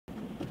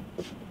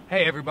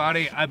Hey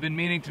everybody, I've been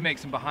meaning to make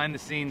some behind the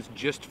scenes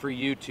just for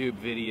YouTube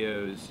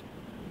videos.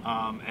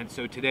 And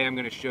so today I'm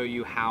going to show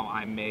you how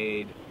I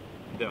made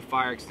the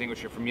fire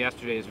extinguisher from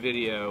yesterday's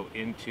video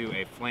into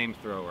a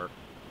flamethrower.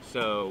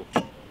 So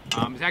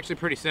it's actually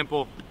pretty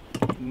simple,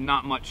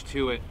 not much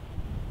to it.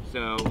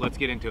 So let's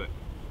get into it.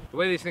 The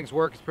way these things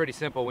work is pretty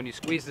simple. When you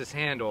squeeze this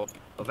handle,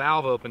 a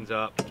valve opens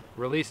up,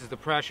 releases the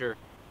pressure,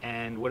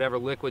 and whatever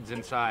liquid's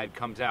inside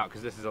comes out,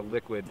 because this is a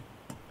liquid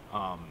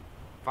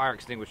fire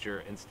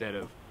extinguisher instead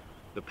of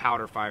the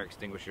powder fire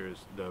extinguishers,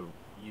 the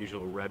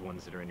usual red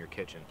ones that are in your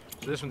kitchen.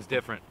 So this one's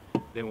different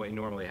than what you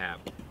normally have,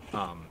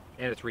 and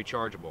it's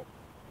rechargeable.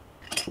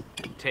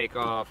 Take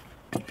off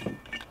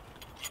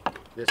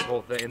this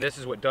whole thing, and this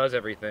is what does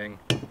everything,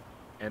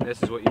 and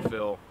this is what you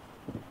fill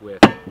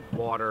with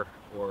water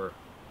or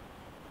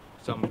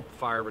some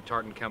fire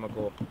retardant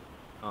chemical,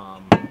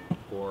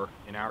 or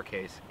in our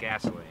case,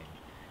 gasoline.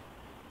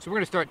 So we're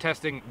going to start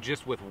testing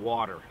just with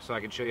water, so I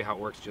can show you how it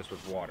works just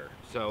with water.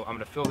 So I'm going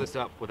to fill this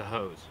up with a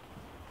hose.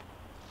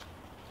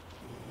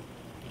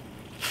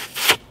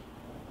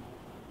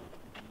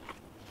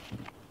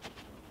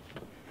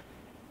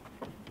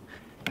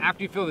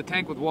 After you fill the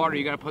tank with water,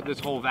 you got to put this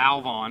whole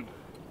valve on,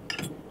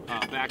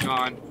 back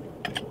on,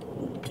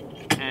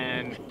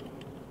 and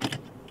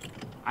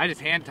I just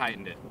hand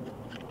tightened it.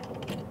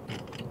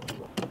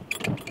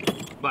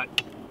 But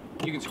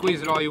you can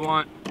squeeze it all you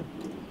want.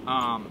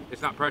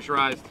 It's not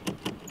pressurized,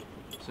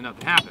 so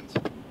nothing happens.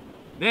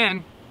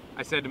 Then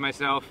I said to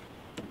myself,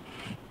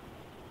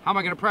 how am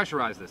I going to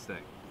pressurize this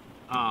thing?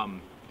 I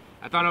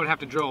thought I would have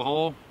to drill a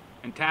hole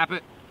and tap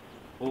it,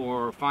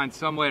 or find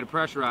some way to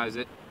pressurize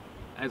it.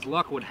 As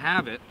luck would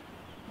have it,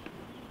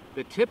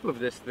 the tip of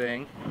this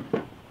thing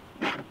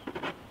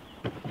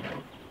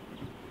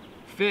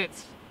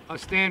fits a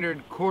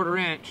standard 1/4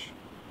 inch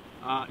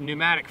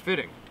pneumatic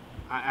fitting.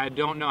 I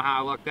don't know how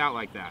I lucked out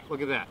like that.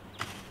 Look at that.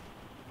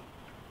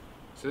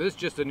 So this is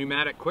just a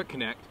pneumatic quick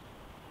connect,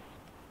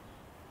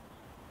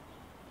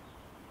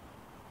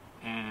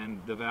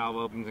 and the valve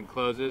opens and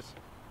closes,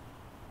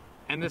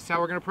 and this is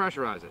how we're going to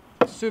pressurize it.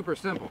 It's super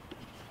simple.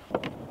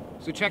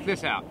 So check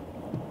this out.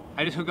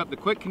 I just hook up the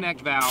quick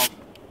connect valve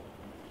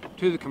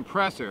to the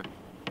compressor.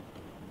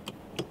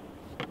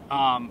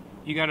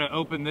 You got to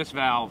open this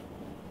valve,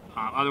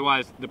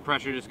 otherwise the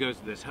pressure just goes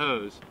to this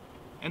hose,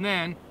 and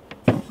then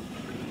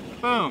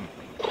boom.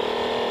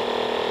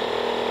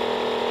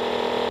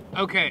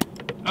 Okay,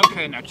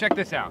 now check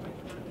this out.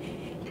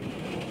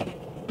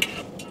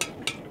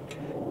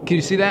 Can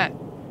you see that?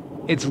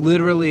 It's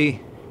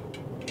literally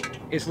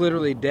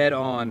dead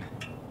on,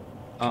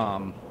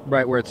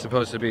 right where it's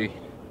supposed to be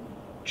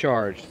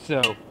charged.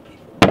 So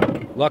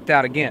lucked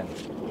out again.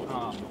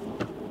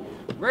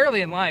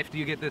 Rarely in life do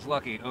you get this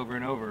lucky over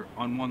and over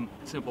on one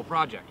simple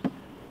project.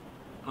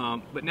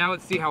 But now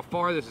let's see how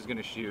far this is going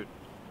to shoot.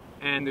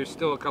 And there's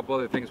still a couple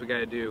other things we got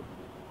to do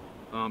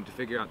to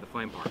figure out the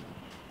flame part.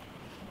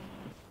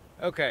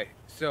 Okay,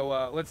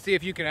 so let's see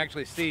if you can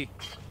actually see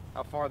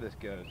how far this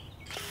goes.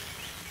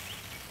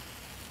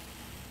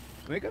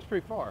 I think it goes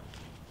pretty far.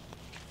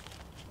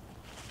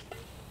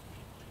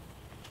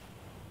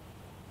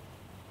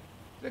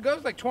 It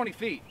goes like 20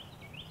 feet.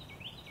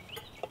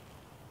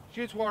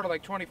 Shoots water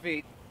like 20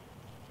 feet.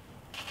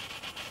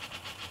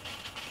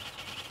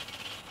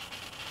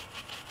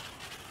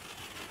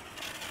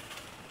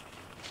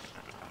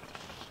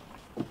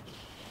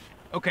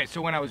 Okay,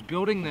 so when I was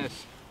building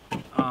this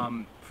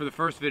for the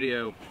first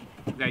video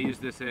that I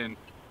used this in,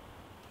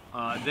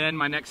 then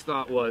my next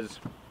thought was,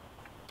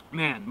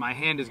 man, my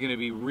hand is going to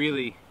be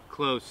really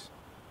close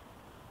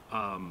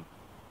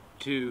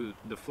to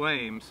the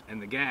flames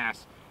and the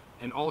gas,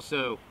 and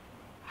also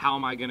how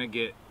am I going to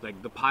get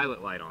like the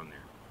pilot light on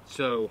there?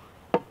 So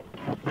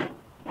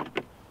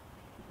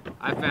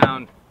I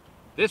found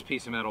this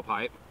piece of metal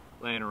pipe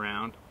laying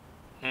around,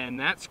 and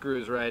that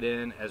screws right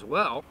in as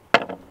well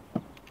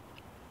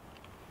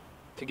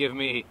to give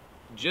me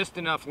just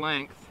enough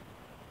length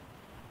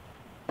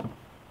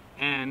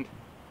and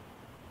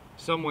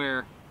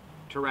somewhere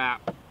to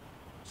wrap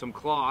some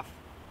cloth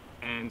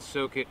and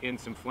soak it in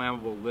some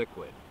flammable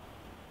liquid.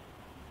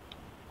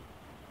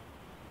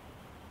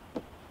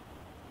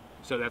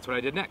 So that's what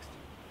I did next.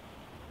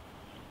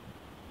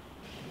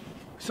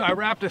 So I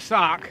wrapped a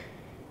sock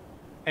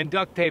and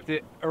duct taped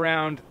it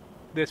around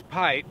this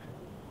pipe,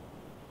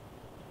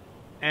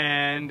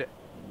 and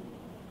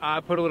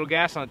I put a little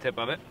gas on the tip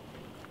of it.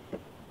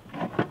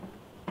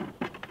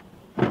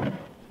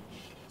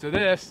 So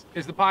this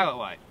is the pilot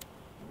light.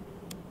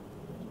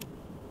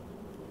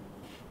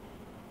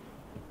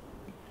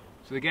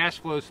 So the gas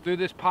flows through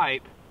this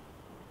pipe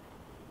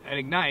and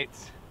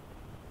ignites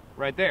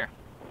right there.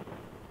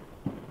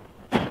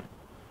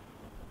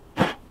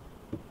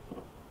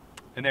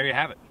 And there you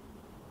have it.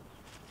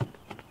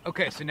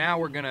 Okay, so now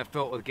we're gonna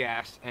fill it with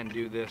gas and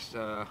do this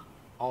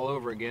all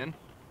over again,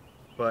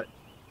 but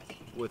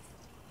with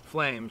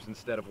flames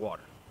instead of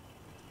water.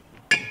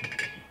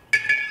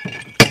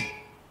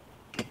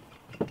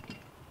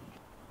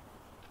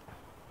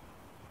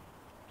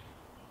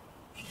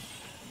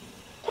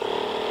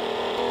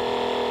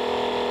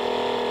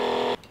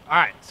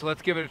 Alright, so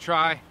let's give it a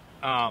try.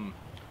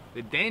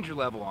 The danger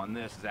level on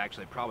this is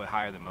actually probably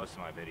higher than most of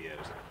my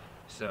videos.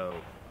 So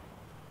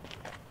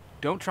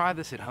don't try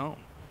this at home,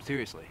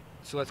 seriously.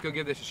 So let's go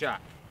give this a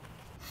shot.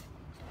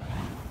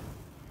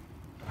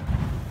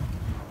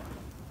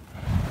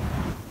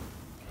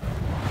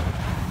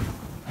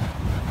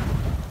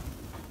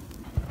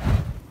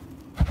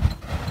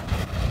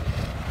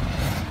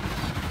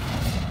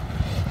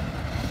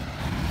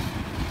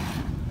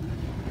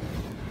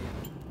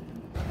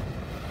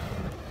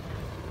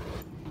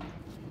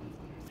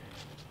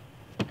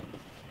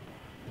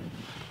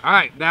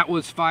 Alright, that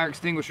was fire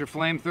extinguisher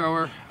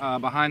flamethrower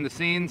behind the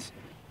scenes.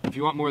 If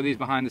you want more of these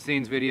behind the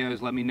scenes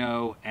videos, let me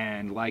know,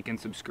 and like and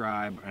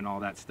subscribe and all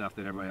that stuff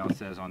that everybody else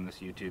says on this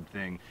YouTube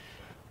thing.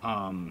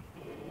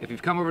 If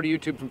you've come over to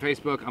YouTube from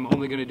Facebook, I'm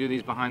only going to do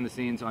these behind the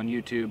scenes on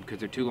YouTube because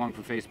they're too long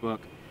for Facebook.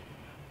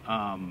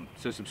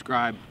 So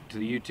subscribe to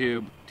the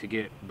YouTube to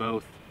get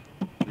both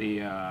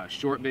the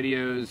short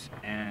videos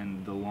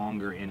and the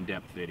longer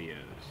in-depth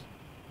videos.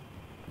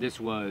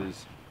 This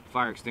was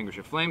fire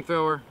extinguisher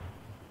flamethrower.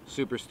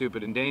 Super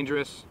stupid and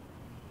dangerous.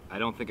 I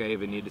don't think I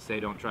even need to say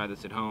don't try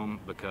this at home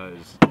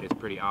because it's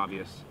pretty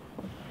obvious.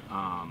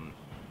 So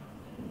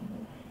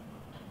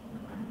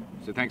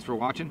thanks for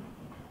watching.